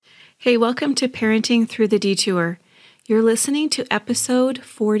Hey, welcome to Parenting Through the Detour. You're listening to episode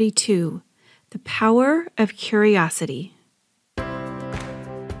 42, The Power of Curiosity.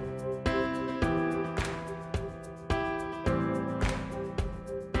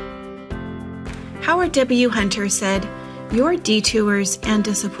 Howard W. Hunter said, "Your detours and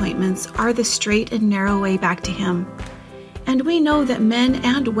disappointments are the straight and narrow way back to Him. And we know that men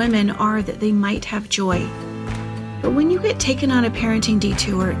and women are that they might have joy. But when you get taken on a parenting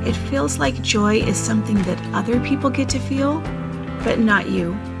detour, it feels like joy is something that other people get to feel, but not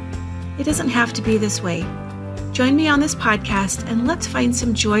you. It doesn't have to be this way. Join me on this podcast and let's find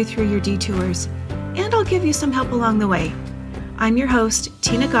some joy through your detours, and I'll give you some help along the way. I'm your host,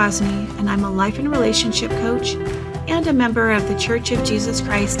 Tina Gosney, and I'm a life and relationship coach and a member of the Church of Jesus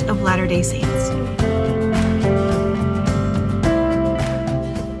Christ of Latter-day Saints.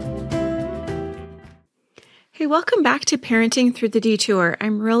 Hey, welcome back to Parenting Through the Detour.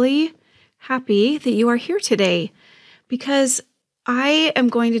 I'm really happy that you are here today because I am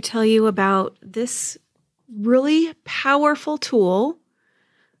going to tell you about this really powerful tool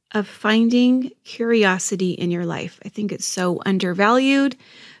of finding curiosity in your life. I think it's so undervalued,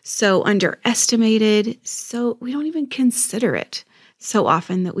 so underestimated, so we don't even consider it so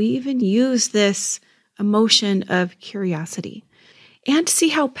often that we even use this emotion of curiosity and see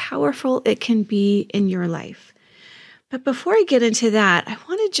how powerful it can be in your life. But before I get into that, I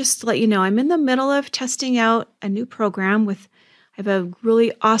want to just let you know I'm in the middle of testing out a new program I have a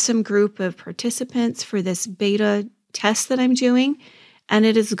really awesome group of participants for this beta test that I'm doing, and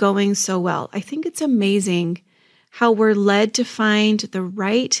it is going so well. I think it's amazing how we're led to find the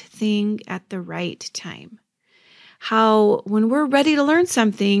right thing at the right time. How when we're ready to learn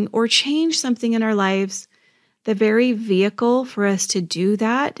something or change something in our lives, the very vehicle for us to do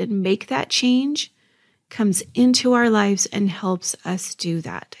that and make that change comes into our lives and helps us do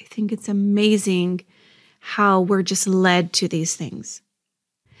that. I think it's amazing how we're just led to these things.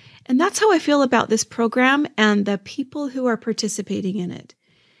 And that's how I feel about this program and the people who are participating in it.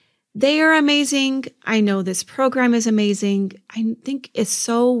 They are amazing. I know this program is amazing. I think it's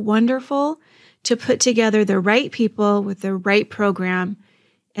so wonderful to put together the right people with the right program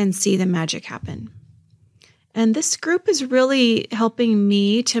and see the magic happen. And this group is really helping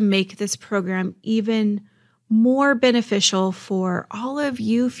me to make this program even more beneficial for all of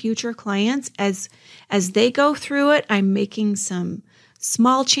you future clients. As they go through it, I'm making some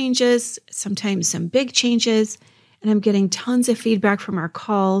small changes, sometimes some big changes, and I'm getting tons of feedback from our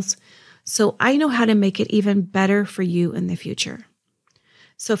calls. So I know how to make it even better for you in the future.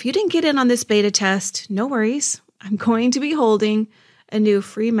 So if you didn't get in on this beta test, no worries. I'm going to be holding a new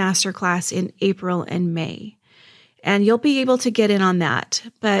free masterclass in April and May. And you'll be able to get in on that.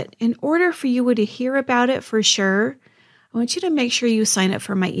 But in order for you to hear about it for sure, I want you to make sure you sign up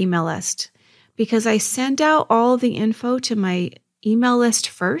for my email list because I send out all the info to my email list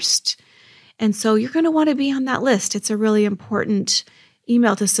first. And so you're going to want to be on that list. It's a really important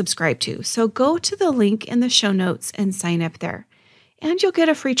email to subscribe to. So go to the link in the show notes and sign up there. And you'll get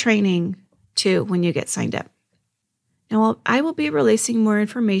a free training too when you get signed up. Now, I will be releasing more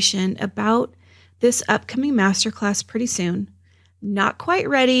information about this upcoming masterclass pretty soon. Not quite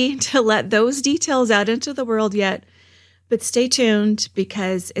ready to let those details out into the world yet, but stay tuned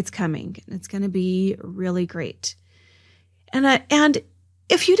because it's coming. It's going to be really great. And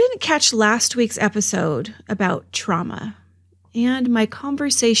if you didn't catch last week's episode about trauma and my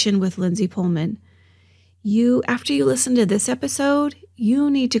conversation with Lindsay Pullman, after you listen to this episode, you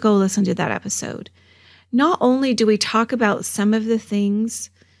need to go listen to that episode. Not only do we talk about some of the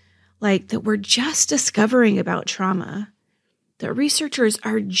things like that we're just discovering about trauma, that researchers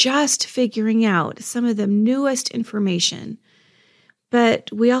are just figuring out some of the newest information, but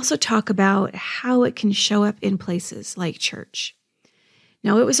we also talk about how it can show up in places like church.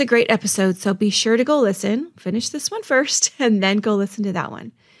 Now, it was a great episode, so be sure to go listen, finish this one first, and then go listen to that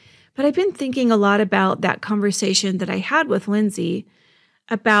one. But I've been thinking a lot about that conversation that I had with Lindsay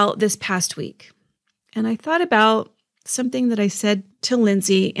about this past week. And I thought about something that I said to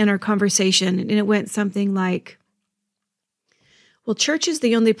Lindsay in our conversation, and it went something like, well, church is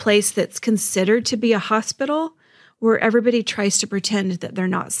the only place that's considered to be a hospital where everybody tries to pretend that they're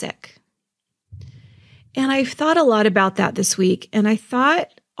not sick. And I've thought a lot about that this week, and I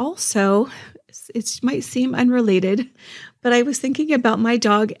thought also, it might seem unrelated, but I was thinking about my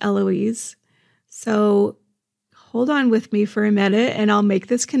dog, Eloise. So hold on with me for a minute, and I'll make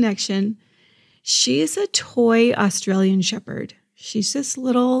this connection. She's a toy Australian Shepherd. She's this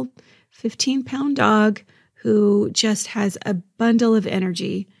little 15-pound dog who just has a bundle of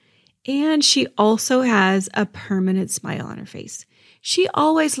energy. And she also has a permanent smile on her face. she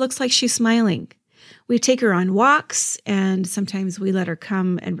always looks like she's smiling. We take her on walks, and sometimes we let her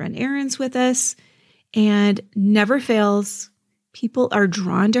come and run errands with us, and never fails. People are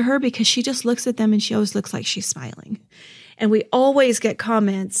drawn to her because she just looks at them and she always looks like she's smiling. And we always get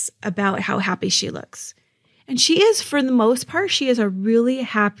comments about how happy she looks. And she is, for the most part, she is a really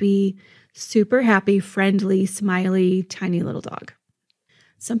happy, super happy, friendly, smiley, tiny little dog.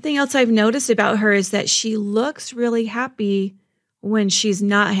 Something else I've noticed about her is that she looks really happy when she's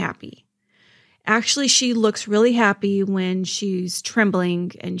not happy. Actually, she looks really happy when she's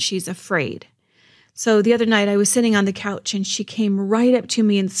trembling and she's afraid. So the other night I was sitting on the couch and she came right up to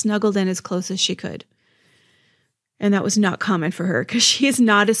me and snuggled in as close as she could. And that was not common for her because she is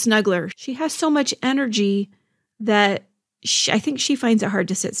not a snuggler. She has so much energy that I think she finds it hard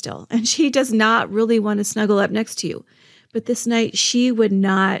to sit still. And she does not really want to snuggle up next to you. But this night she would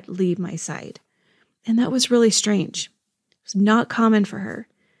not leave my side. And that was really strange. It was not common for her.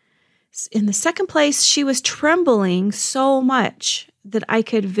 In the second place, she was trembling so much that I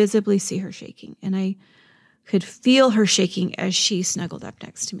could visibly see her shaking, and I could feel her shaking as she snuggled up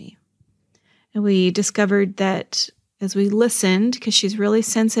next to me. And we discovered that as we listened, because she's really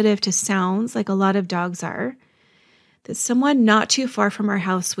sensitive to sounds like a lot of dogs are, that someone not too far from our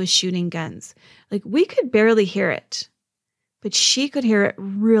house was shooting guns. Like, we could barely hear it, but she could hear it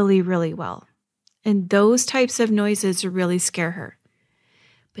really, really well. And those types of noises really scare her.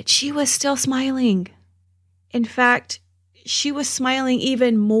 But she was still smiling. In fact, she was smiling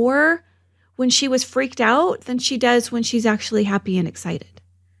even more when she was freaked out than she does when she's actually happy and excited.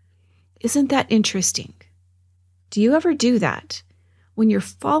 Isn't that interesting? Do you ever do that? When you're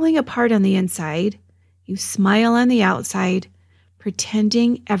falling apart on the inside, you smile on the outside,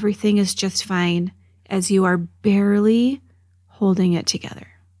 pretending everything is just fine as you are barely holding it together.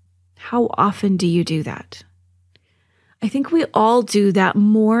 How often do you do that? I think we all do that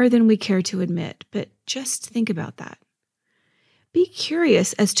more than we care to admit, but just think about that. Be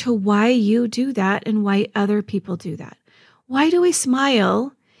curious as to why you do that and why other people do that. Why do we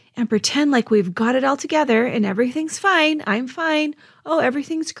smile and pretend like we've got it all together and everything's fine, I'm fine, oh,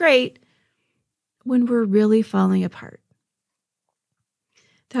 everything's great, when we're really falling apart?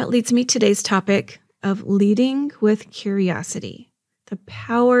 That leads me to today's topic of leading with curiosity, the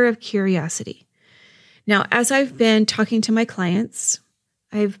power of curiosity. Now, as I've been talking to my clients,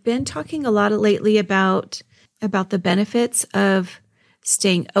 I've been talking a lot lately about the benefits of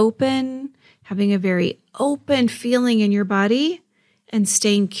staying open, having a very open feeling in your body, and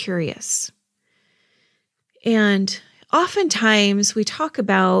staying curious. And oftentimes we talk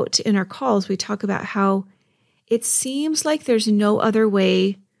about, in our calls, we talk about how it seems like there's no other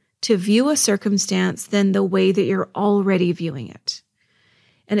way to view a circumstance than the way that you're already viewing it.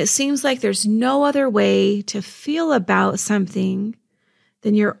 And it seems like there's no other way to feel about something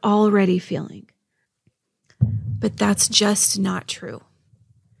than you're already feeling. But that's just not true.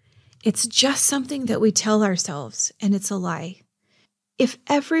 It's just something that we tell ourselves, and it's a lie. If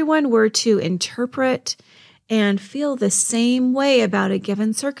everyone were to interpret and feel the same way about a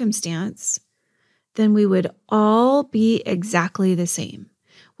given circumstance, then we would all be exactly the same.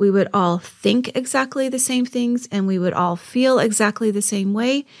 We would all think exactly the same things, and we would all feel exactly the same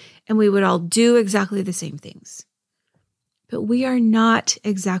way, and we would all do exactly the same things. But we are not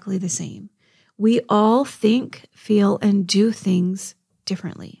exactly the same. We all think, feel, and do things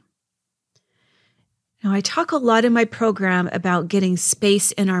differently. Now, I talk a lot in my program about getting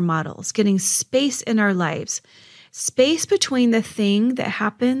space in our models, getting space in our lives, space between the thing that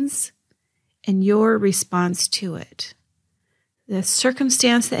happens and your response to it. The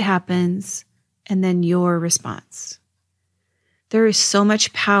circumstance that happens, and then your response. There is so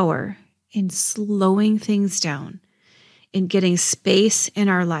much power in slowing things down, in getting space in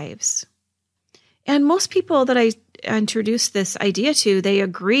our lives. And most people that I introduce this idea to, they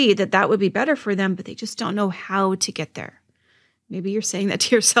agree that that would be better for them, but they just don't know how to get there. Maybe you're saying that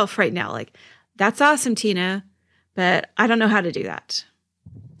to yourself right now, like, that's awesome, Tina, but I don't know how to do that.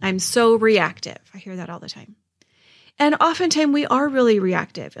 I'm so reactive. I hear that all the time. And oftentimes we are really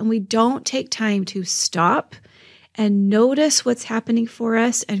reactive and we don't take time to stop and notice what's happening for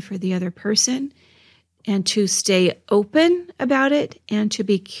us and for the other person, and to stay open about it and to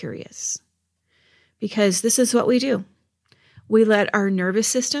be curious. Because this is what we do. We let our nervous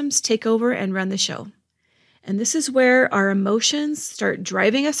systems take over and run the show. And this is where our emotions start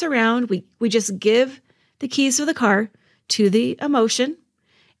driving us around. We just give the keys of the car to the emotion,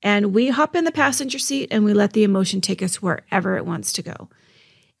 and we hop in the passenger seat and we let the emotion take us wherever it wants to go.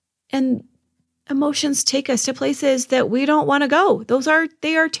 And emotions take us to places that we don't want to go.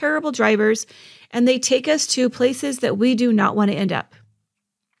 They are terrible drivers, and they take us to places that we do not want to end up.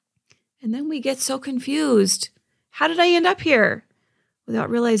 And then we get so confused. How did I end up here? Without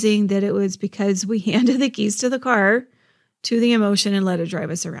realizing that it was because we handed the keys to the car to the emotion and let it drive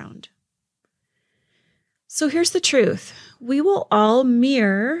us around. So here's the truth. We will all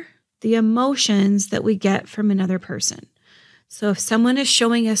mirror the emotions that we get from another person. So if someone is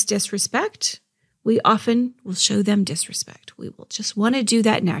showing us disrespect, we often will show them disrespect. We will just want to do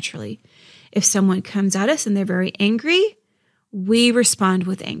that naturally. If someone comes at us and they're very angry, we respond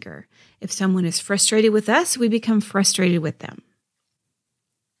with anger. If someone is frustrated with us, we become frustrated with them.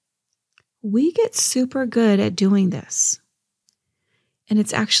 We get super good at doing this. And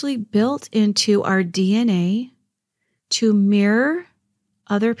it's actually built into our DNA to mirror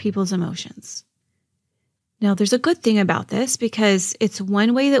other people's emotions. Now, there's a good thing about this because it's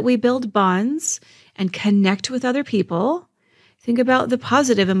one way that we build bonds and connect with other people. Think about the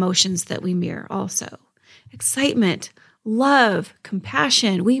positive emotions that we mirror also. Excitement, love,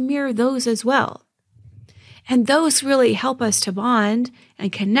 compassion, we mirror those as well. And those really help us to bond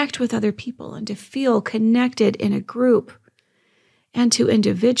and connect with other people and to feel connected in a group and to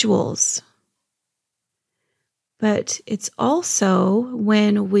individuals. But it's also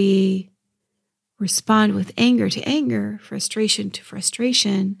when we respond with anger to anger, frustration to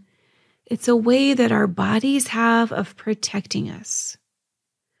frustration, it's a way that our bodies have of protecting us.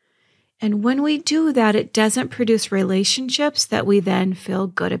 And when we do that, it doesn't produce relationships that we then feel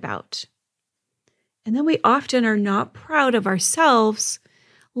good about. And then we often are not proud of ourselves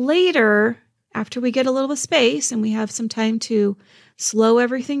later after we get a little space and we have some time to slow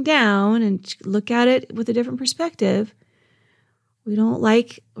everything down and look at it with a different perspective. We're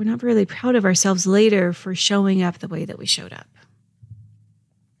not really proud of ourselves later for showing up the way that we showed up.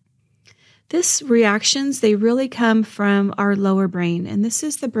 These reactions, they really come from our lower brain, and this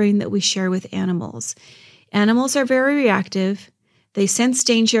is the brain that we share with animals. Animals are very reactive. They sense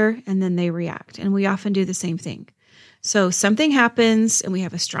danger, and then they react, and we often do the same thing. So something happens, and we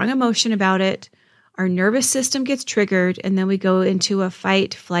have a strong emotion about it. Our nervous system gets triggered, and then we go into a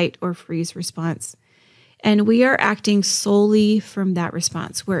fight, flight, or freeze response. And we are acting solely from that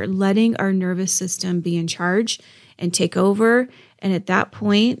response. We're letting our nervous system be in charge and take over. And at that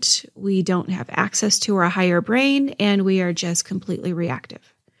point, we don't have access to our higher brain and we are just completely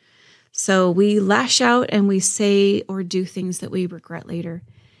reactive. So we lash out and we say or do things that we regret later.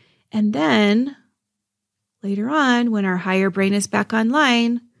 And then later on, when our higher brain is back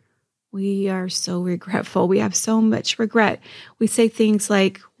online, we are so regretful. We have so much regret. We say things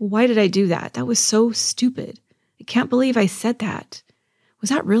like, why did I do that? That was so stupid. I can't believe I said that. Was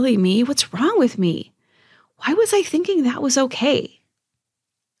that really me? What's wrong with me? Why was I thinking that was okay?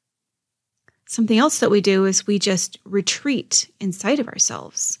 Something else that we do is we just retreat inside of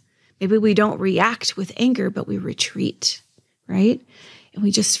ourselves. Maybe we don't react with anger, but we retreat, right? And we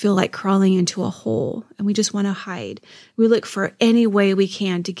just feel like crawling into a hole and we just want to hide. We look for any way we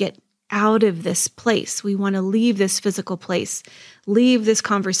can to get out of this place. We want to leave this physical place, leave this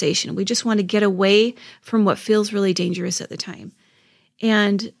conversation. We just want to get away from what feels really dangerous at the time.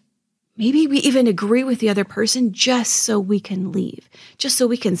 And maybe we even agree with the other person just so we can leave, just so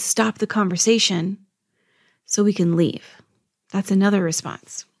we can stop the conversation, so we can leave. That's another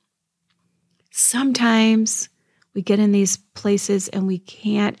response. Sometimes we get in these places and we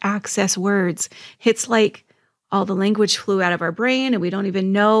can't access words. It's like all the language flew out of our brain and we don't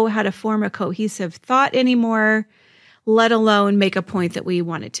even know how to form a cohesive thought anymore, let alone make a point that we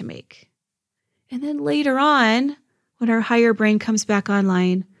wanted to make. And then later on, when our higher brain comes back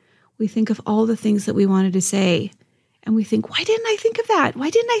online, we think of all the things that we wanted to say. And we think, why didn't I think of that? Why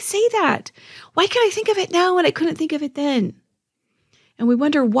didn't I say that? Why can I think of it now when I couldn't think of it then? And we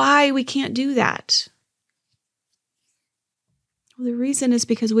wonder why we can't do that. Well, the reason is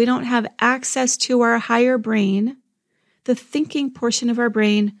because we don't have access to our higher brain, the thinking portion of our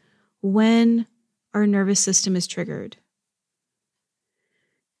brain, when our nervous system is triggered.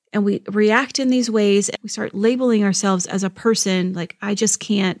 And we react in these ways. And we start labeling ourselves as a person, like, I just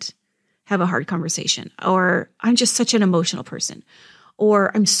can't have a hard conversation, or I'm just such an emotional person,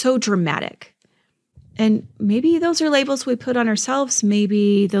 or I'm so dramatic. And maybe those are labels we put on ourselves.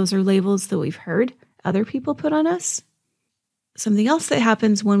 Maybe those are labels that we've heard other people put on us. Something else that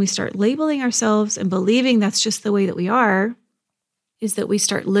happens when we start labeling ourselves and believing that's just the way that we are is that we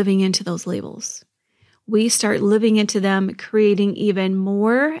start living into those labels. We start living into them, creating even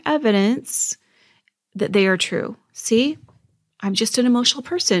more evidence that they are true. See, I'm just an emotional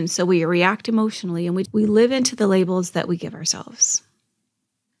person, so we react emotionally and we live into the labels that we give ourselves.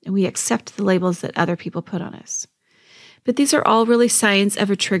 And we accept the labels that other people put on us. But these are all really signs of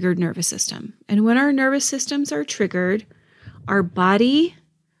a triggered nervous system. And when our nervous systems are triggered, our body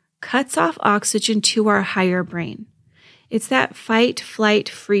cuts off oxygen to our higher brain. It's that fight, flight,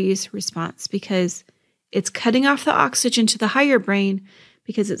 freeze response because it's cutting off the oxygen to the higher brain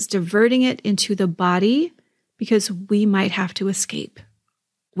because it's diverting it into the body because we might have to escape.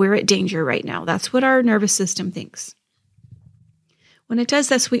 We're at danger right now. That's what our nervous system thinks. When it does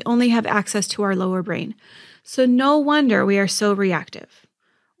this, we only have access to our lower brain. So no wonder we are so reactive,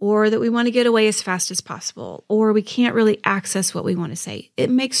 or that we want to get away as fast as possible, or we can't really access what we want to say. It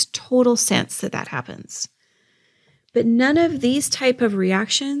makes total sense that that happens. But none of these type of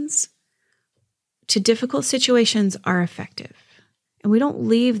reactions to difficult situations are effective. And we don't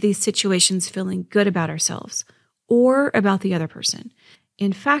leave these situations feeling good about ourselves or about the other person.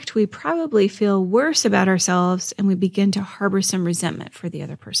 In fact, we probably feel worse about ourselves and we begin to harbor some resentment for the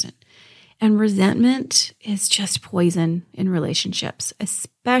other person. And resentment is just poison in relationships,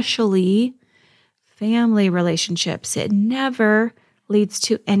 especially family relationships. It never leads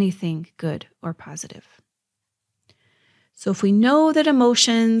to anything good or positive. So if we know that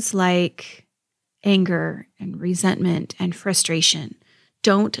emotions like anger and resentment and frustration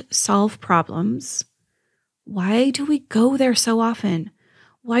don't solve problems, why do we go there so often?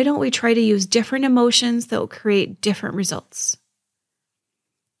 Why don't we try to use different emotions that will create different results?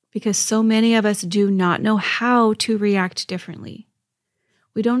 Because so many of us do not know how to react differently.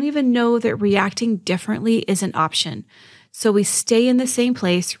 We don't even know that reacting differently is an option. So we stay in the same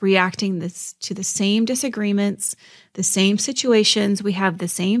place, reacting to the same disagreements, the same situations. We have the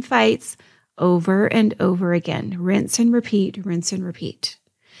same fights over and over again. Rinse and repeat, rinse and repeat.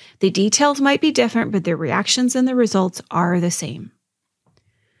 The details might be different, but the reactions and the results are the same.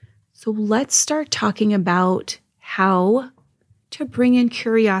 So let's start talking about how to bring in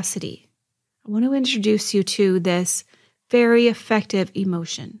curiosity. I want to introduce you to this very effective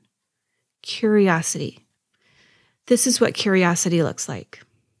emotion, curiosity. This is what curiosity looks like.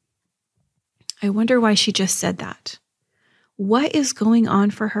 I wonder why she just said that. What is going on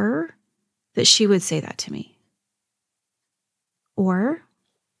for her that she would say that to me? Or,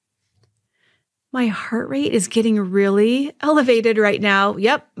 my heart rate is getting really elevated right now.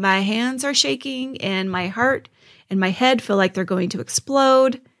 Yep, my hands are shaking and my heart and my head feel like they're going to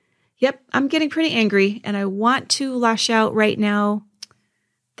explode. Yep, I'm getting pretty angry and I want to lash out right now.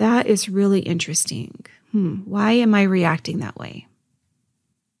 That is really interesting. Why am I reacting that way?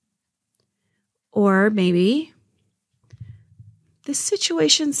 Or maybe this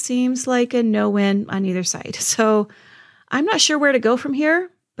situation seems like a no-win on either side. So I'm not sure where to go from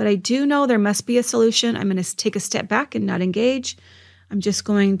here, but I do know there must be a solution. I'm going to take a step back and not engage. I'm just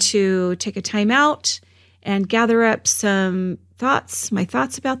going to take a time out and gather up some thoughts, my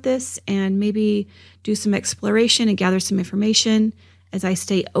thoughts about this, and maybe do some exploration and gather some information as I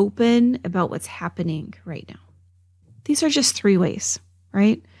stay open about what's happening right now. These are just 3 ways,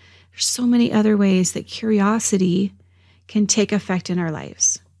 right? There's so many other ways that curiosity can take effect in our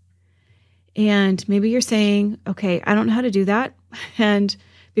lives. And maybe you're saying, okay, I don't know how to do that. And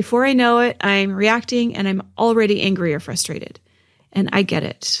before I know it, I'm reacting and I'm already angry or frustrated. And I get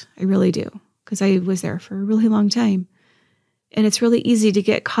it. I really do. Because I was there for a really long time. And it's really easy to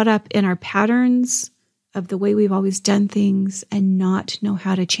get caught up in our patterns of the way we've always done things and not know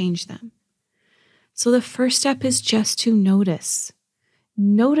how to change them. So the first step is just to notice.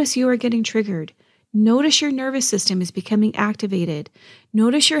 Notice you are getting triggered. Notice your nervous system is becoming activated.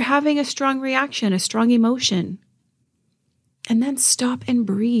 Notice you're having a strong reaction, a strong emotion. And then stop and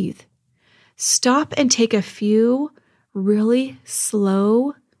breathe. Stop and take a few really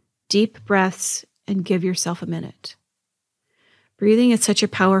slow, deep breaths and give yourself a minute. Breathing is such a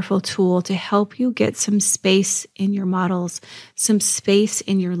powerful tool to help you get some space in your models, some space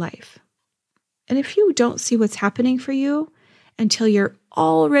in your life. And if you don't see what's happening for you until you're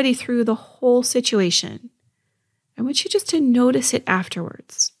already through the whole situation, I want you just to notice it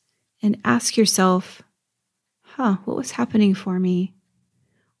afterwards and ask yourself, what was happening for me?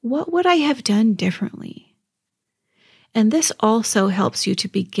 What would I have done differently? And this also helps you to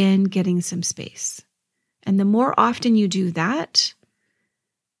begin getting some space. And the more often you do that,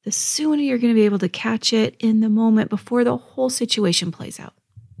 the sooner you're going to be able to catch it in the moment before the whole situation plays out.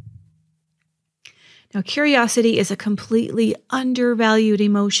 Now, curiosity is a completely undervalued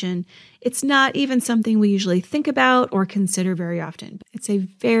emotion. It's not even something we usually think about or consider very often. It's a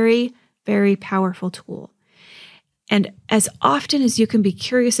very, very powerful tool. And as often as you can be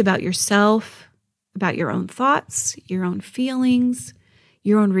curious about yourself, about your own thoughts, your own feelings,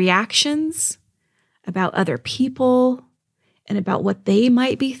 your own reactions, about other people, and about what they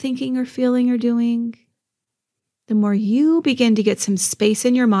might be thinking or feeling or doing, the more you begin to get some space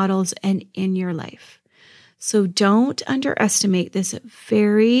in your models and in your life. So don't underestimate this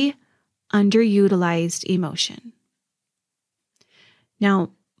very underutilized emotion. Now,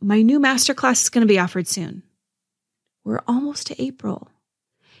 my new masterclass is going to be offered soon. We're almost to April.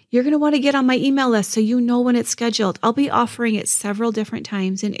 You're going to want to get on my email list so you know when it's scheduled. I'll be offering it several different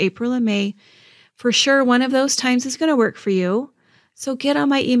times in April and May. For sure, one of those times is going to work for you. So get on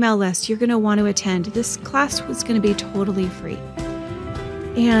my email list. You're going to want to attend. This class was going to be totally free.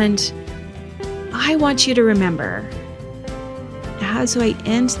 And I want you to remember, as I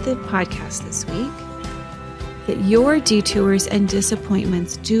end the podcast this week, that your detours and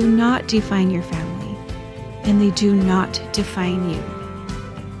disappointments do not define your family, and they do not define you.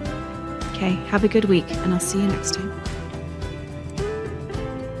 Okay, have a good week, and I'll see you next time.